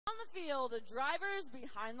the field. Drivers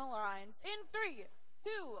behind the lines. In 3, 2,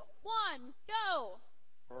 1, go!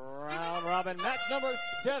 Round robin match number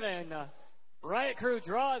 7. Riot Crew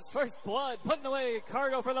draws first blood, putting away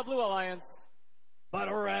cargo for the Blue Alliance.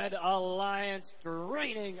 But Red Alliance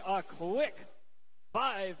draining a quick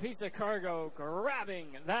 5-piece of cargo,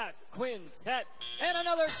 grabbing that quintet. And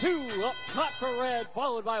another 2 up top for Red,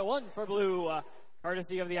 followed by 1 for Blue,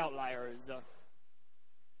 courtesy of the Outliers.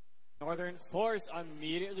 Northern Force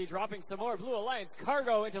immediately dropping some more Blue Alliance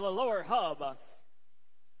cargo into the lower hub.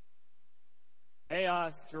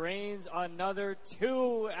 Chaos drains another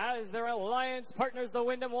 2 as their alliance partners, the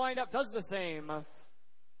Wyndham Windup, does the same.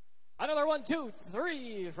 Another 1, 2,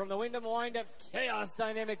 3 from the Wyndham Windup Chaos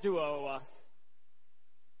Dynamic Duo.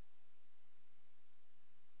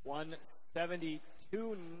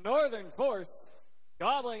 172 Northern Force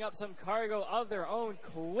gobbling up some cargo of their own,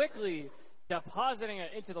 quickly depositing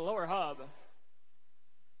it into the lower hub.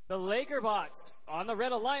 The Laker bots on the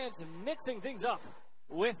Red Alliance mixing things up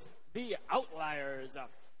with the Outliers,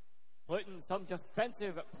 putting some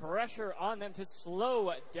defensive pressure on them to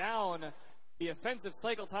slow down the offensive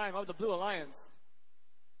cycle time of the Blue Alliance.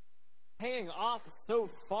 Paying off so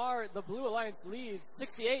far, the Blue Alliance leads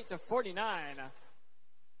 68-49.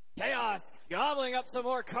 Chaos gobbling up some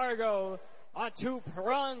more cargo on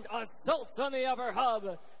 2-pronged assaults on the upper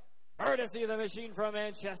hub, courtesy of the machine from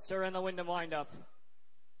Manchester and the Wyndham Windup.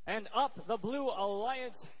 And up the Blue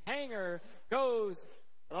Alliance hangar goes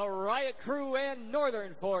the Riot Crew and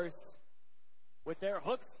Northern Force. With their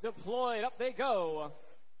hooks deployed, up they go.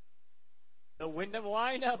 The Wyndham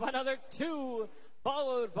Windup, another 2,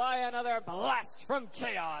 followed by another blast from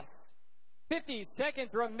Chaos. 50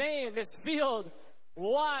 seconds remain. This field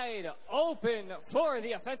wide open for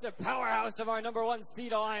the offensive powerhouse of our number 1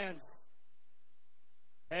 seed alliance.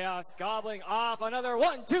 Chaos gobbling off another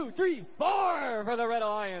 1, 2, 3, 4 for the Red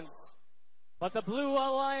Alliance. But the Blue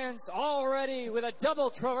Alliance already with a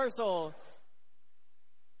double traversal.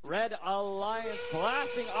 Red Alliance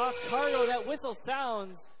blasting off cargo. That whistle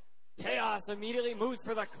sounds. Chaos immediately moves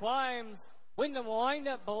for the climbs. Wyndham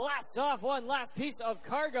Windup blasts off one last piece of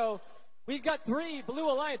cargo. We've got 3 Blue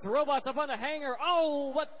Alliance robots up on the hangar.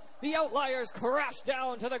 Oh, but the Outliers crash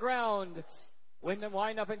down to the ground. Wyndham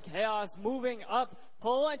Windup and Chaos moving up.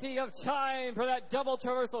 Plenty of time for that double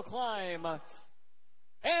traversal climb.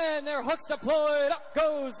 And their hooks deployed. Up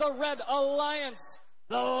goes the Red Alliance.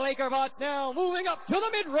 The Laker bots now moving up to the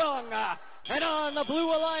mid-rung. And on the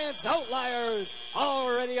Blue Alliance, Outliers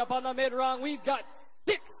already up on the mid-rung. We've got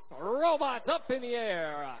 6 robots up in the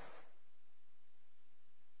air.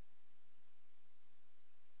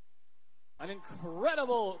 An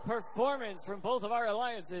incredible performance from both of our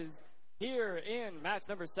alliances here in match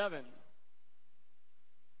number 7.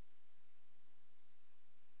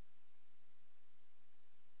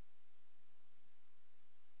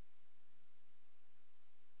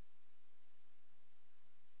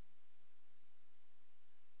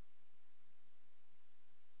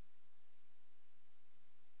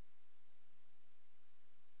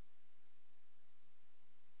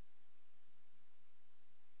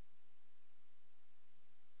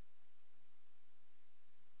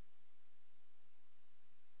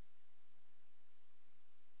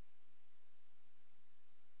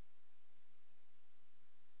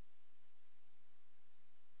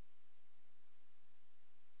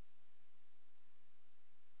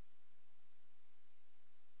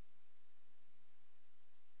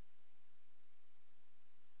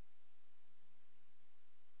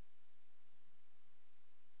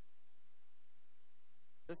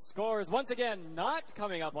 The scores once again not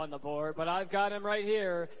coming up on the board, but I've got him right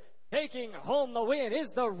here. Taking home the win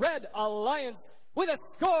is the Red Alliance with a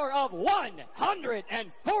score of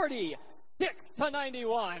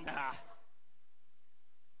 146-91.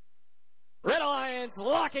 Red Alliance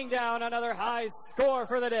locking down another high score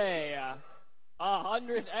for the day.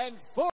 104.